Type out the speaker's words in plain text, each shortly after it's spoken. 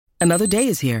Another day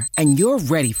is here, and you're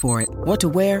ready for it. What to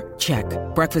wear? Check.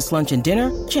 Breakfast, lunch, and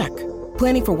dinner? Check.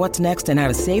 Planning for what's next and how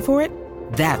to save for it?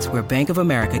 That's where Bank of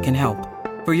America can help.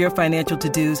 For your financial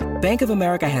to-dos, Bank of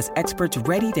America has experts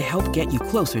ready to help get you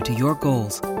closer to your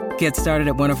goals. Get started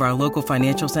at one of our local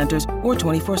financial centers or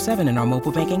 24/7 in our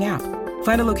mobile banking app.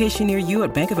 Find a location near you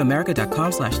at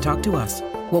bankofamerica.com/talktous.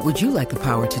 What would you like the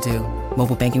power to do?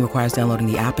 Mobile banking requires downloading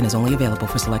the app and is only available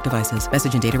for select devices.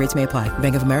 Message and data rates may apply.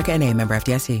 Bank of America N.A., member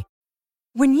FDIC.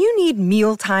 When you need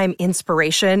mealtime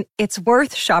inspiration, it's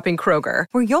worth shopping Kroger,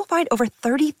 where you'll find over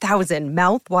 30,000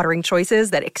 mouth-watering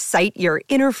choices that excite your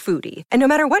inner foodie. And no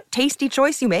matter what tasty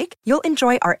choice you make, you'll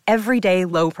enjoy our everyday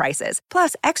low prices,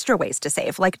 plus extra ways to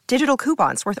save, like digital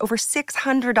coupons worth over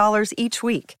 $600 each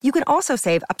week. You can also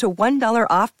save up to $1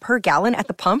 off per gallon at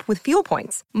the pump with fuel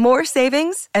points. More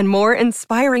savings and more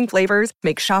inspiring flavors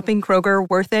make shopping Kroger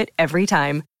worth it every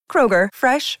time. Kroger,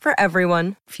 fresh for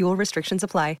everyone. Fuel restrictions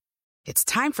apply. It's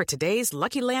time for today's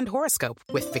Lucky Land horoscope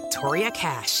with Victoria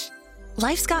Cash.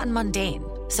 Life's gotten mundane,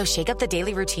 so shake up the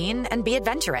daily routine and be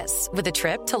adventurous with a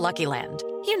trip to Lucky Land.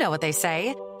 You know what they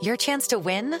say, your chance to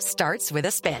win starts with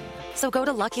a spin. So go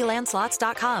to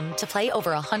LuckyLandSlots.com to play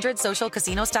over 100 social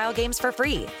casino-style games for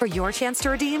free for your chance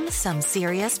to redeem some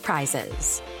serious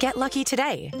prizes. Get lucky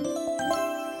today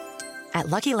at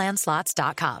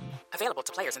LuckyLandSlots.com. Available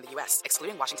to players in the U.S.,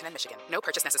 excluding Washington and Michigan. No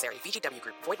purchase necessary. VGW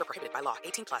Group. Void where prohibited by law.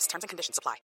 18+. Terms and conditions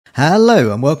apply.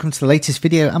 Hello and welcome to the latest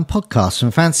video and podcast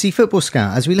from Fantasy Football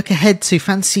Scout as we look ahead to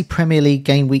Fantasy Premier League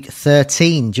Game Week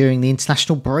 13 during the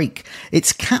international break.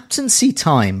 It's captaincy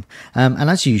time. And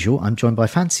as usual, I'm joined by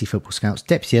Fantasy Football Scout's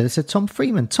Deputy Editor, Tom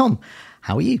Freeman. Tom,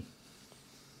 how are you?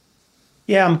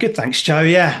 Yeah, I'm good, thanks, Joe.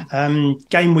 Yeah,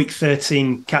 Game Week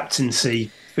 13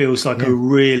 captaincy feels like a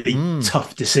really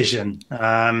tough decision,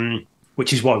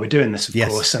 which is why we're doing this, of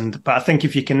course. But I think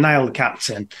if you can nail the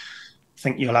captain, I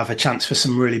think you'll have a chance for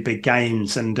some really big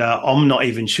games. And I'm not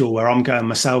even sure where I'm going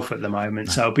myself at the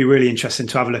moment. So it'll be really interesting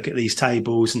to have a look at these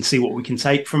tables and see what we can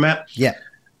take from it. Yeah.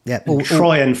 And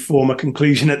try and form a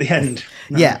conclusion at the end.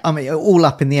 Yeah, I mean, all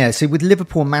up in the air. So with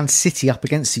Liverpool and Man City up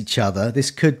against each other,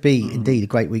 this could be indeed a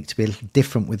great week to be a little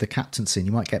different with the captaincy, and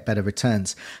you might get better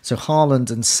returns. So Haaland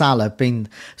and Salah have been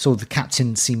sort of the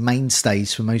captaincy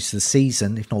mainstays for most of the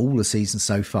season, if not all the season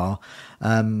so far.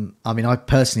 I mean, I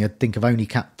think I've only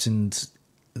captained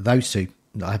those two.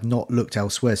 I have not looked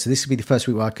elsewhere. So this would be the first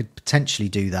week where I could potentially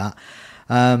do that.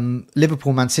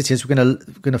 Liverpool, Man City, as we're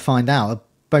going to find out, are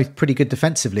both pretty good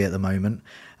defensively at the moment,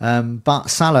 but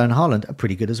Salah and Haaland are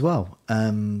pretty good as well.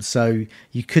 So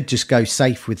you could just go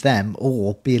safe with them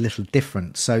or be a little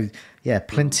different. So yeah,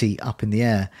 plenty up in the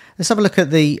air. Let's have a look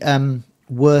at the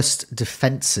worst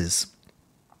defences.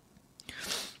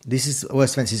 This is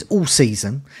worst defences all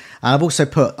season. I've also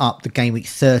put up the Game Week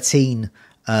 13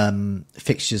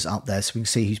 fixtures up there so we can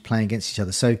see who's playing against each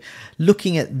other. So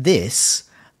looking at this,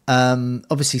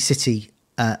 obviously City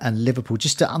and Liverpool,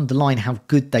 just to underline how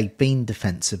good they've been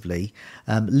defensively.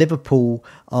 Liverpool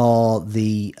are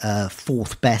the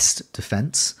fourth best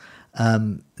defence.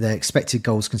 Their expected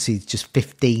goals conceded just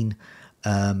 15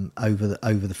 over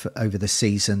the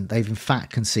season. They've in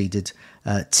fact conceded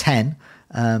 10,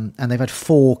 and they've had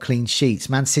 4 clean sheets.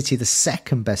 Man City the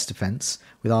second best defence,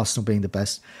 with Arsenal being the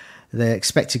best. Their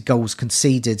expected goals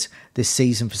conceded this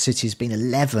season for City has been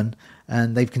 11,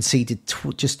 and they've conceded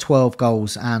just 12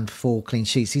 goals and 4 clean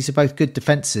sheets. These are both good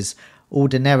defences.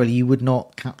 Ordinarily, you would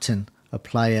not captain a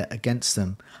player against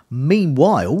them.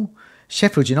 Meanwhile,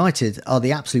 Sheffield United are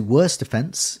the absolute worst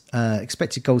defence.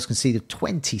 Expected goals conceded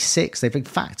 26. They've in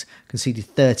fact conceded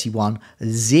 31,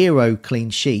 0 clean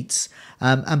sheets.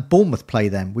 And Bournemouth play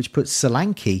them, which puts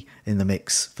Solanke in the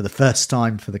mix for the first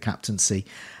time for the captaincy.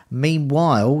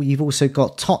 Meanwhile, you've also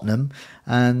got Tottenham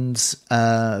and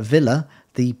Villa,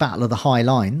 the battle of the high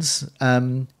lines,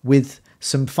 with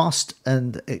some fast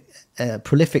and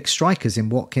prolific strikers in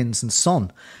Watkins and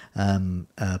Son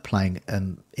playing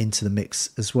into the mix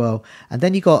as well. And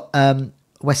then you got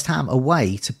West Ham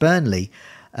away to Burnley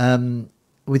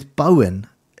with Bowen,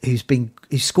 who's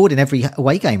scored in every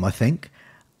away game, I think.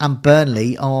 And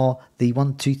Burnley are the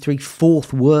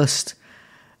 4th worst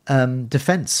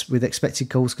defence with expected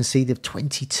goals conceded of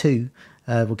 22.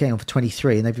 We're getting on for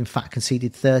 23, and they've in fact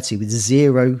conceded 30 with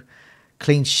 0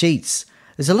 clean sheets.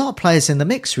 There's a lot of players in the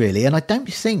mix, really, and I don't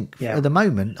think at the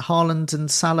moment Haaland and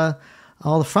Salah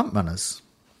are the front runners.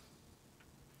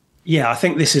 Yeah, I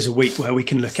think this is a week where we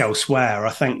can look elsewhere.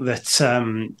 I think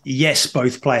that, yes,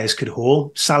 both players could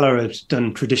haul. Salah has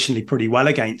done traditionally pretty well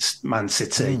against Man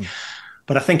City,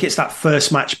 but I think it's that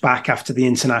first match back after the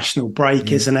international break,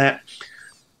 isn't it?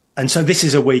 And so this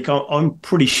is a week I'm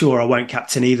pretty sure I won't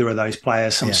captain either of those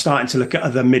players. So I'm starting to look at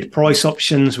other mid-price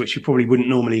options, which you probably wouldn't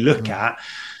normally look at.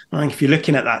 I think if you're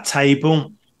looking at that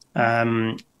table,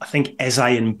 I think Eze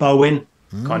and Bowen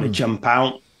kind of jump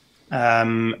out.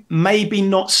 Maybe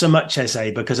not so much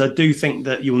Eze, because I do think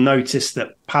that you'll notice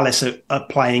that Palace are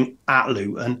playing at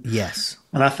Luton. Yes.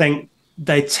 And I think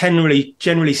they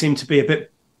generally seem to be a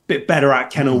bit better at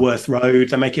Kenilworth Road.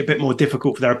 They make it a bit more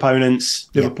difficult for their opponents.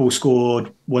 Liverpool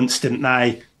scored once, didn't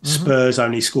they? Spurs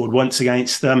only scored once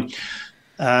against them.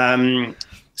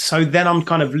 So then I'm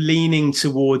kind of leaning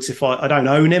towards, if I don't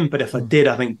own him, but if I did,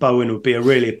 I think Bowen would be a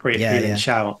really appealing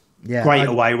shout. Yeah, great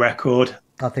away record.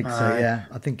 I think so. Yeah,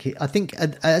 I think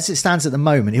as it stands at the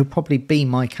moment, he'll probably be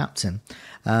my captain.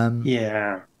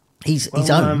 He's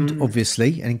owned,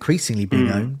 obviously, and increasingly being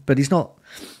owned, but he's not.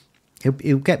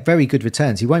 He'll get very good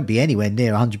returns. He won't be anywhere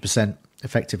near 100%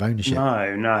 effective ownership.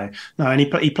 No. And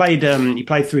he played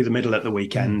through the middle at the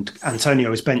weekend.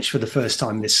 Antonio was benched for the first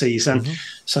time this season.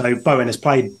 So Bowen has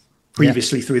played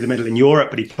previously through the middle in Europe,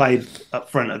 but he played up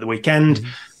front at the weekend.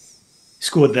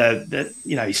 Scored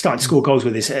he's starting to score goals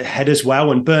with his head as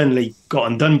well. And Burnley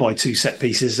got undone by 2 set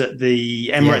pieces at the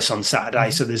Emirates on Saturday.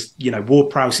 So there's,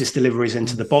 Ward-Prowse's deliveries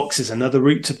into the box is another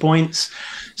route to points.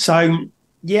 So,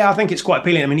 yeah, I think it's quite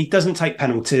appealing. I mean, he doesn't take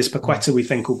penalties. Paqueta, we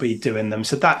think, will be doing them.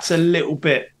 So that's a little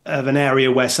bit of an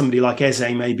area where somebody like Eze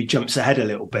maybe jumps ahead a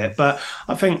little bit. But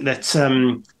I think that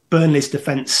Burnley's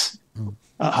defence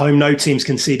at home, no team's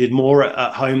conceded more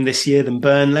at home this year than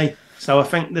Burnley. So I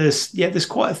think there's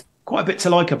quite a bit to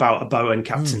like about a Bowen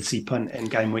captaincy punt in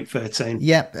game week 13.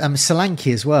 Yeah,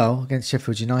 Solanke as well against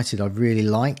Sheffield United I really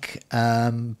like.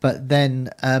 But then,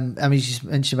 you just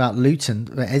mentioned about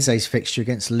Luton, Eze's fixture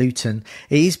against Luton.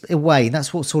 It is away, and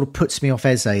that's what sort of puts me off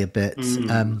Eze a bit.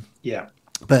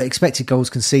 But expected goals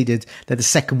conceded, they're the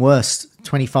second worst,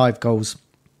 25 goals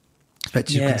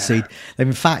expected to concede. They've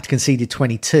in fact conceded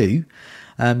 22,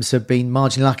 so been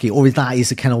marginally lucky. Or that is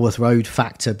the Kenilworth Road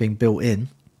factor being built in.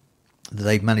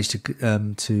 They've managed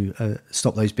to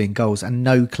stop those being goals, and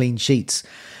no clean sheets.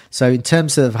 So in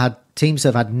terms of teams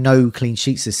that have had no clean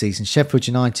sheets this season, Sheffield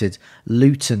United,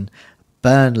 Luton,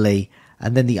 Burnley,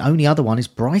 and then the only other one is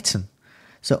Brighton.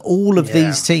 So all of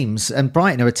these teams, and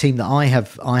Brighton are a team that I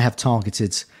have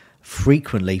targeted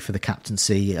frequently for the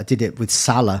captaincy. I did it with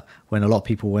Salah when a lot of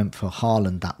people went for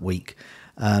Haaland that week.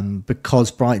 Because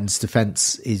Brighton's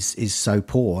defence is so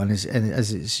poor, and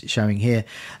as it's showing here,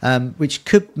 which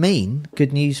could mean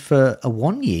good news for a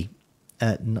Wanyi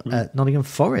at Nottingham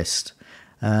Forest,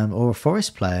 or a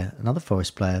Forest player, another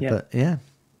Forest player. But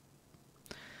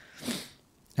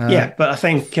but I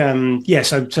think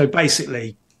So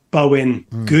basically, Bowen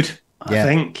good. I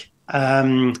think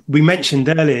we mentioned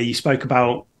earlier. You spoke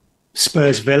about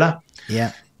Spurs Villa.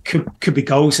 Yeah. Could be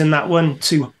goals in that one.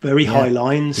 2 very high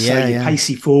lines. So your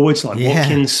pacey forwards like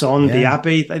Watkins, Son,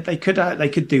 Diaby, they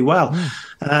could do well.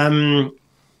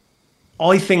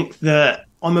 I think that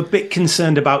I'm a bit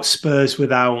concerned about Spurs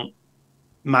without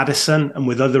Maddison and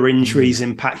with other injuries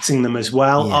impacting them as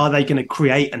well. Are they going to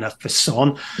create enough for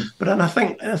Son? But then I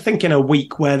think in a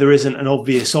week where there isn't an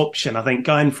obvious option, I think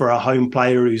going for a home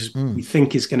player who's we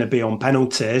think is going to be on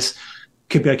penalties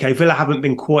could be okay. Villa haven't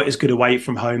been quite as good away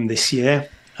from home this year.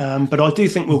 But I do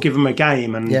think we'll give them a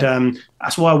game, and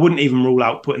that's why I wouldn't even rule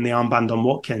out putting the armband on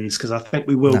Watkins, because I think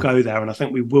we will go there, and I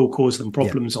think we will cause them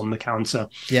problems on the counter.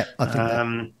 Yeah, I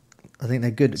think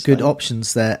they're good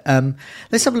options there.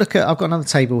 Let's have a look at. I've got another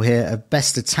table here of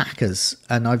best attackers,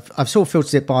 and I've sort of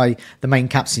filtered it by the main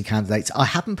captaincy candidates. I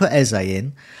haven't put Eze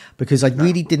in because I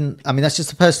really didn't. I mean, that's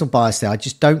just a personal bias there. I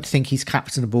just don't think he's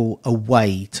captainable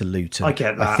away to Luton. I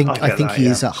get that. I think he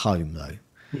is at home though.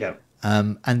 Yeah.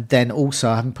 And then also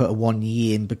I haven't put a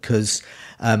Wanyi in because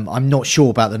I'm not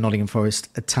sure about the Nottingham Forest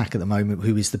attack at the moment,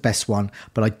 who is the best one,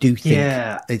 but I do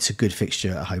think it's a good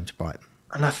fixture at home to Brighton.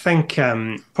 And I think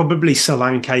probably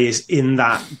Solanke is in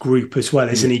that group as well,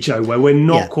 isn't he, Joe? Where we're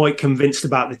not quite convinced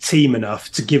about the team enough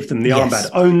to give them the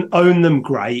armband. Own them,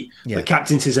 great. But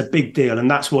captaincy is a big deal, and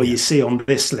that's why you see on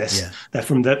this list they're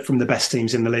from the best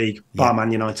teams in the league, bar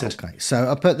Man United. Okay, so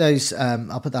I'll put those.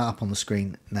 I'll put that up on the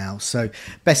screen now. So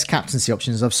best captaincy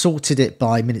options. I've sorted it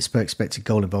by minutes per expected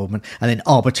goal involvement, and then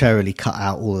arbitrarily cut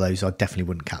out all of those I definitely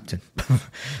wouldn't captain.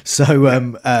 So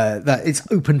that it's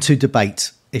open to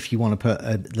debate if you want to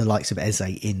put the likes of Eze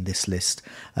in this list.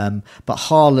 But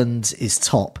Haaland is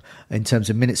top in terms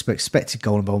of minutes per expected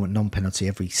goal involvement, non-penalty,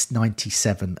 every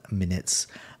 97 minutes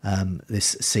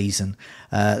this season.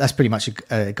 That's pretty much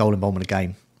a goal involvement a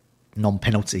game,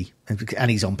 non-penalty, and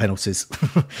he's on penalties.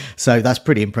 So that's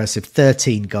pretty impressive.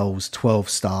 13 goals, 12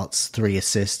 starts, 3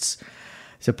 assists.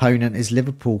 his opponent is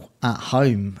Liverpool at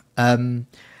home. I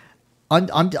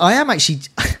am actually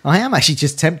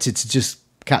just tempted to just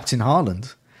captain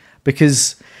Haaland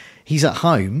because he's at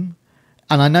home,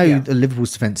 and I know that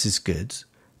Liverpool's defence is good,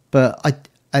 but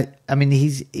I mean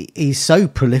he's so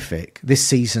prolific this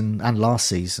season and last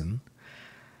season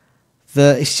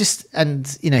that it's just,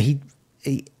 and you know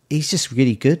he's just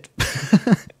really good.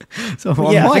 So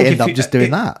I might end up just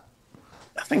doing that.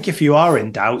 I think if you are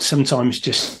in doubt, sometimes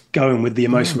just going with the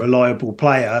most reliable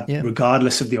player,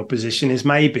 regardless of the opposition, is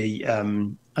maybe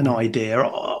an idea.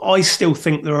 I still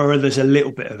think there are others a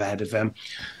little bit ahead of him.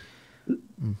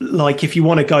 Like if you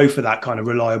want to go for that kind of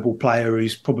reliable player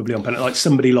who's probably on penalty, like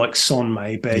somebody like Son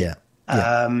maybe.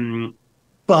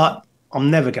 But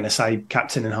I'm never going to say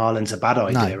captaining Haaland's a bad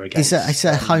idea against. It's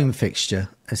a home fixture.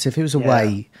 As if it was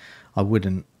away, I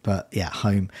wouldn't. But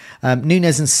home.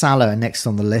 Nunez and Salah are next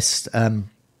on the list.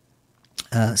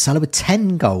 Salah with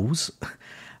 10 goals.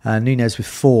 Nunez with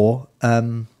 4.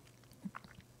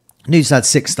 Nunez had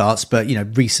 6 starts, but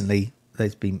recently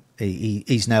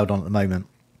he's nailed on at the moment.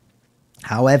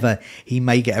 However, he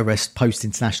may get a rest post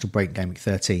international break game week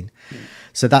 13.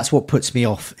 So that's what puts me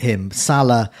off him.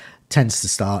 Salah tends to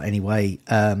start anyway.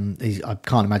 I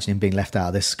can't imagine him being left out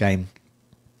of this game.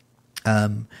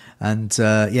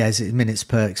 His minutes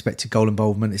per expected goal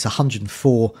involvement, it's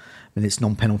 104 minutes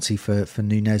non-penalty for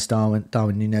Nunez, Darwin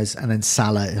Nunez, and then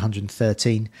Salah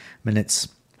 113 minutes.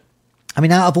 I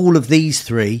mean, out of all of these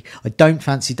three, I don't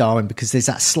fancy Darwin because there's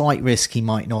that slight risk he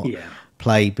might not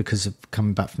play because of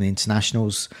coming back from the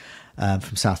internationals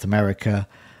from South America.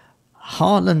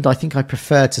 Haaland, I think I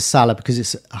prefer to Salah because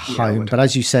it's a home, but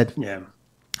as you said,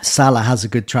 Salah has a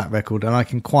good track record, and I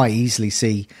can quite easily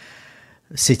see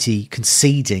City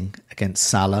conceding against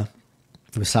Salah,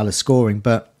 with Salah scoring,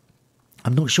 but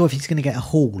I'm not sure if he's going to get a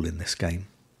haul in this game.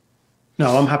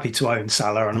 No, I'm happy to own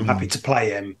Salah and I'm happy to play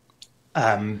him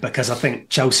because I think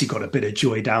Chelsea got a bit of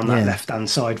joy down that left-hand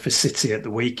side for City at the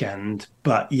weekend.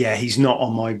 But he's not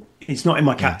in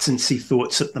my captaincy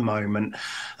thoughts at the moment.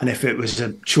 And if it was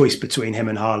a choice between him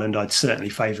and Haaland, I'd certainly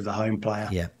favour the home player.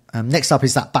 Yeah. Next up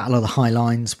is that battle of the high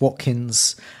lines.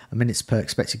 Watkins, minutes per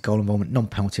expected goal involvement,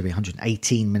 non-penalty every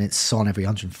 118 minutes. Son every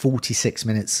 146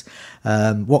 minutes.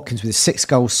 Watkins with 6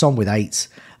 goals, Son with 8.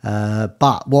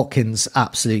 But Watkins'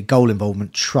 absolute goal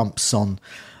involvement trumps Son.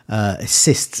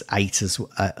 Assists 8.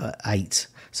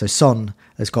 So Son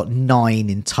has got 9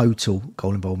 in total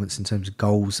goal involvements in terms of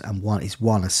goals, and one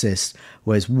assist,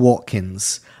 whereas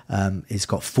Watkins has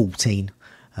got 14.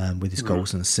 With his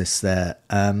goals and assists there,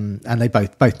 and they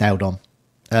both nailed on.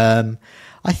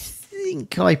 I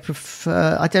think I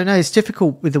prefer. I don't know. It's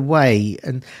difficult with the way,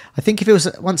 and I think if it was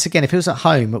at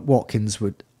home, at Watkins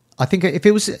would. I think if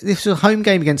it was a home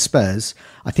game against Spurs,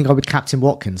 I think I would captain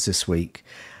Watkins this week.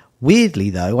 Weirdly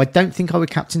though, I don't think I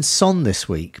would captain Son this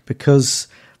week because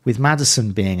with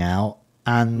Maddison being out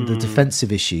and the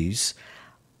defensive issues,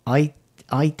 I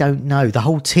don't know. The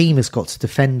whole team has got to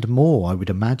defend more, I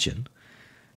would imagine.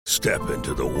 Step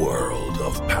into the world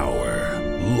of power,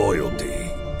 loyalty,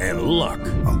 and luck.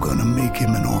 I'm gonna make him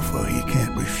an offer he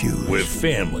can't refuse. With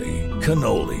family,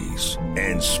 cannolis,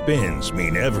 and spins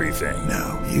mean everything.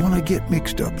 Now, you wanna get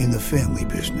mixed up in the family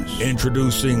business.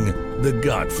 Introducing The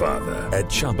Godfather at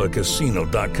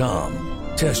ChumbaCasino.com.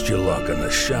 Test your luck in the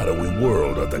shadowy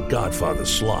world of The Godfather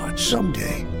slot.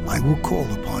 Someday, I will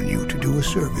call upon you to do a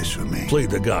service for me. Play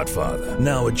The Godfather,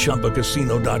 now at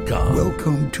ChumbaCasino.com.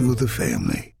 Welcome to the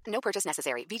family. No purchase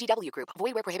necessary. VGW Group.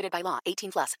 Void where prohibited by law.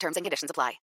 18+. Terms and conditions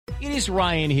apply. It is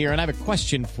Ryan here, and I have a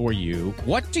question for you.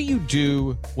 What do you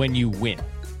do when you win?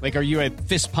 Like, are you a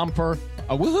fist pumper,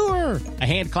 a woohooer, a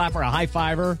hand clapper, a high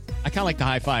fiver? I kind of like the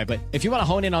high five, but if you want to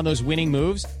hone in on those winning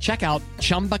moves, check out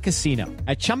Chumba Casino.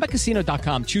 At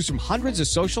ChumbaCasino.com, choose from hundreds of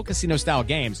social casino-style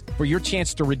games for your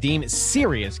chance to redeem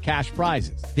serious cash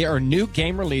prizes. There are new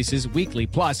game releases weekly,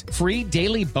 plus free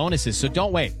daily bonuses, so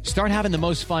don't wait. Start having the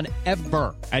most fun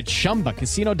ever at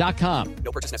ChumbaCasino.com.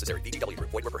 No purchase necessary. VGW Group.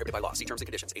 Void where prohibited by law. See terms and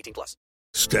conditions. 18+.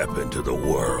 Step into the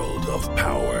world of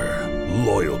power,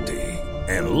 loyalty,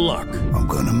 and luck. I'm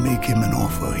gonna make him an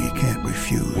offer he can't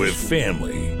refuse. With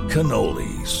family,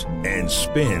 cannolis, and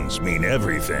spins mean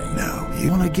everything. Now,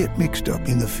 you wanna get mixed up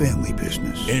in the family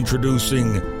business.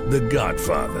 Introducing The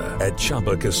Godfather at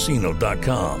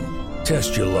ChumbaCasino.com.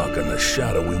 Test your luck in the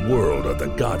shadowy world of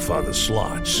The Godfather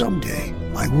slot. Someday,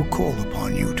 I will call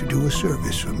upon you to do a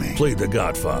service for me. Play The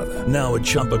Godfather, now at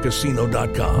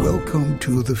ChumbaCasino.com. Welcome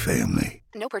to the family.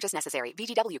 No purchase necessary.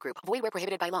 VGW Group. Void where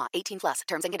prohibited by law. 18+.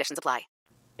 Terms and conditions apply.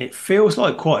 It feels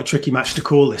like quite a tricky match to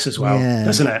call this as well,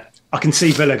 doesn't it? I can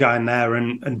see Villa going there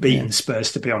and beating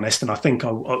Spurs, to be honest. And I think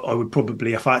I would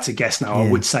probably, if I had to guess now, I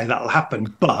would say that'll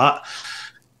happen. But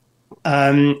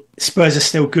Spurs are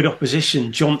still good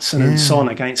opposition. Johnson and Son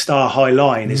against our high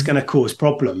line is going to cause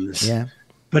problems. Yeah.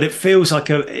 But it feels like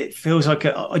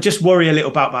I just worry a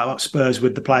little about Spurs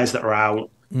with the players that are out.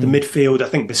 The midfield, I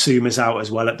think Bissouma's out as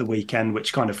well at the weekend,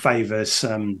 which kind of favours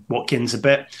Watkins a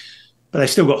bit. But they've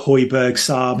still got Højbjerg,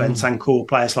 Saab, Bentancur,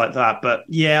 players like that. But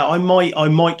yeah, I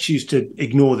might choose to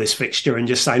ignore this fixture and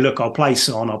just say, look, I'll play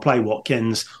Son, I'll play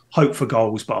Watkins, hope for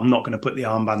goals, but I'm not going to put the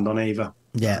armband on either.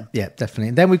 Yeah, definitely.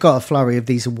 And then we've got a flurry of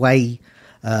these away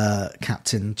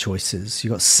captain choices.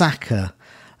 You've got Saka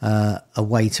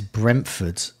away to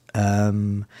Brentford.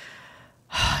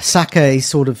 Saka is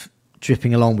sort of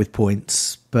dripping along with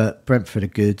points, but Brentford are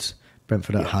good.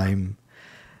 Brentford at home.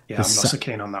 Yeah, I'm not so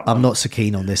keen on that one. I'm not so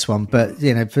keen on this one, but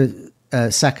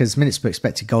for Saka's minutes per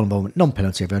expected goal involvement,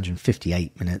 non-penalty over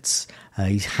 158 minutes.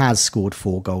 He has scored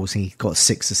 4 goals. He got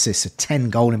 6 assists, so 10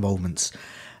 goal involvements.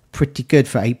 Pretty good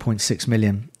for 8.6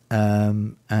 million.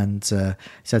 And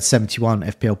he's had 71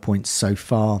 FPL points so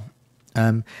far.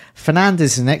 Fernandes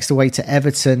is next away to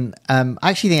Everton. I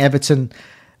actually think Everton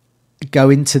go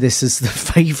into this as the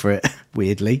favourite,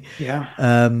 weirdly. Yeah.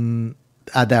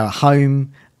 They're at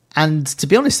home. And to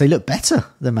be honest, they look better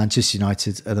than Manchester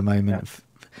United at the moment.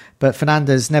 Yeah. But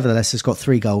Fernandes, nevertheless, has got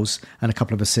 3 goals and a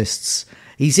couple of assists.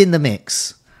 He's in the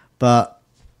mix, but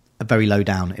very low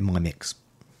down in my mix.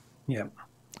 Yeah.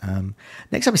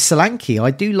 Next up is Solanke.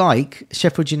 I do like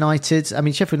Sheffield United. I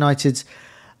mean, Sheffield United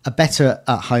are better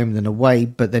at home than away,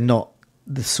 but they're not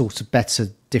the sort of better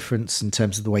difference in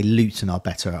terms of the way Luton are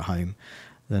better at home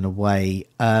than away.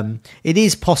 It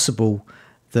is possible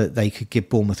that they could give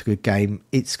Bournemouth a good game.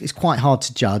 It's quite hard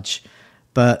to judge,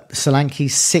 but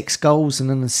Solanke's 6 goals and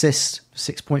an assist,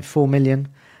 6.4 million.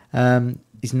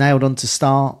 He's nailed on to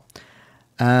start.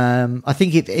 I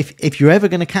think if you're ever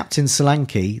going to captain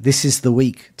Solanke, this is the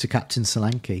week to captain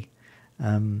Solanke.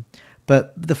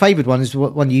 But the favoured one is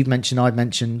one you've mentioned, I've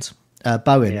mentioned,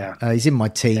 Bowen. Yeah. He's in my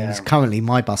team. Yeah. He's currently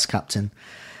my bus captain.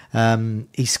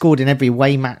 He's scored in every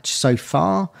away match so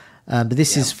far, but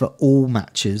this is for all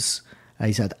matches.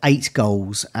 He's had 8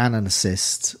 goals and an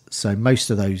assist, so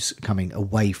most of those coming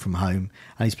away from home.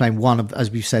 And he's playing as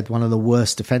we've said, one of the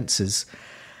worst defences.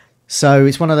 So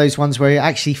it's one of those ones where you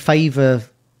actually favour,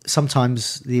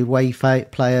 sometimes the away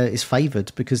player is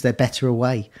favoured because they're better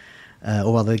away,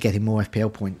 or rather they're getting more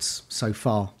FPL points so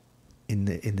far in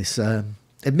this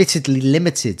admittedly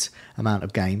limited amount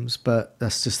of games, but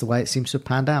that's just the way it seems to have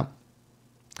panned out.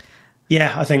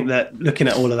 Yeah, I think that looking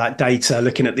at all of that data,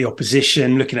 looking at the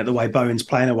opposition, looking at the way Bowen's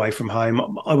playing away from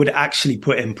home, I would actually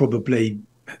put him probably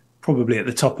at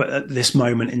the top at this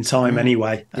moment in time.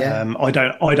 Anyway. Yeah. I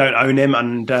don't own him,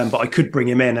 but I could bring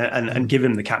him in and give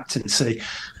him the captaincy,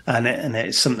 and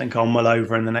it's something I'll mull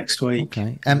over in the next week.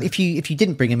 Okay. If you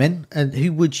didn't bring him in,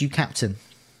 who would you captain?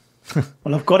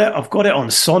 Well, I've got it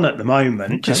on Son at the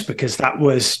moment, just because that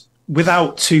was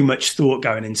without too much thought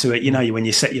going into it. You know, when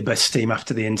you set your best team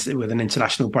after with an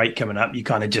international break coming up, you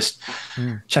kind of just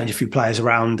change a few players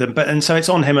around. And so it's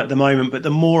on him at the moment. But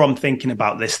the more I'm thinking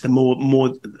about this, the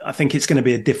more I think it's going to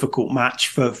be a difficult match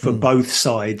for both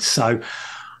sides. So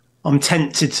I'm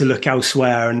tempted to look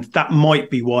elsewhere, and that might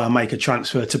be why I make a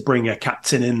transfer to bring a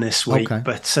captain in this week. Okay.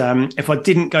 But if I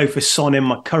didn't go for Son in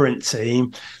my current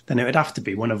team, then it would have to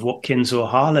be one of Watkins or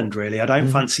Haaland, really. I don't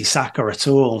fancy Saka at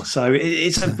all. So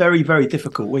it's a very, very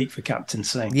difficult week for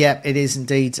captaincy. Yeah, it is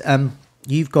indeed.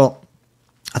 You've got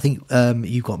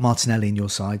Martinelli in your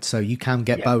side, so you can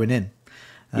get Bowen in.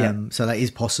 So that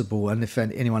is possible. And if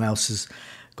anyone else has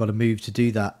got a move to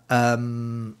do that,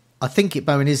 I think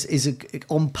Bowen is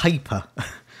on paper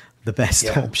the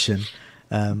best option,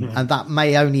 and that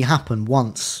may only happen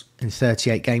once in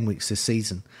 38 game weeks this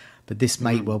season. But this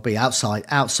may well be outside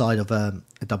of a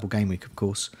double game week, of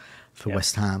course, for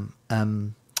West Ham.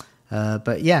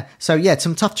 But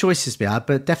some tough choices to be had,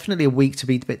 but definitely a week to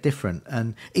be a bit different.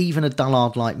 And even a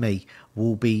dullard like me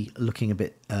will be looking a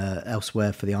bit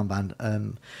elsewhere for the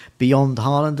armband, beyond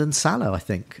Haaland and Salah, I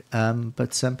think.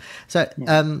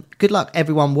 Good luck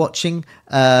everyone watching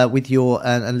with your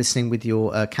and listening with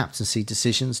your captaincy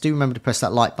decisions. Do remember to press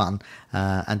that like button,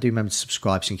 and do remember to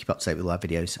subscribe so you can keep up to date with all our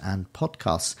videos and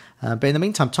podcasts. But in the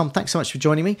meantime, Tom, thanks so much for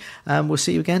joining me. We'll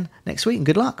see you again next week, and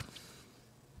good luck.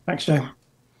 Thanks, Joe.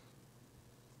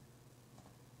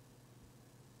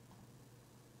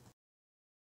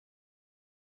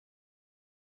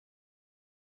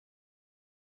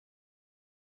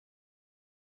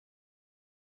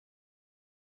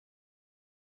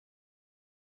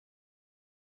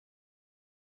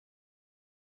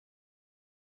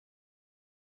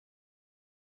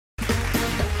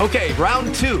 Okay,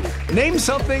 round two. Name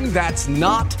something that's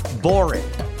not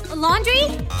boring. A laundry?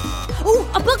 Ooh,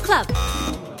 a book club.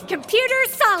 Computer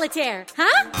solitaire,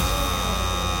 huh?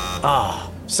 Ah,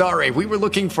 oh, sorry, we were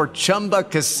looking for Chumba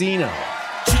Casino.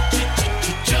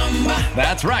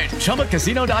 That's right,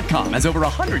 ChumbaCasino.com has over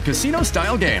 100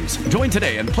 casino-style games. Join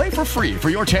today and play for free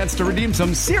for your chance to redeem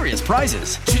some serious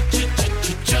prizes.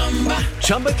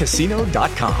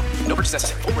 ChumbaCasino.com. No purchase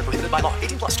necessary. Void where prohibited by law.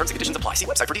 18 plus. Terms and conditions apply. See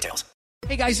website for details.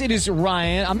 Hey guys, it is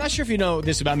Ryan. I'm not sure if you know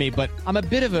this about me, but I'm a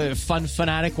bit of a fun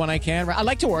fanatic when I can. I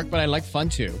like to work, but I like fun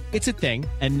too. It's a thing.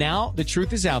 And now the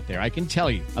truth is out there. I can tell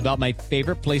you about my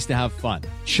favorite place to have fun.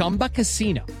 Chumba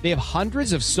Casino. They have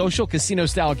hundreds of social casino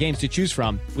style games to choose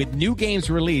from with new games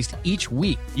released each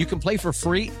week. You can play for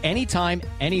free anytime,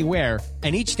 anywhere.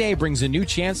 And each day brings a new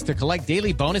chance to collect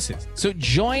daily bonuses. So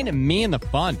join me in the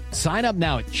fun. Sign up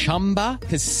now at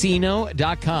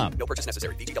ChumbaCasino.com. No purchase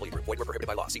necessary. GW13. Void where prohibited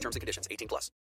by law. See terms and conditions. 18 plus.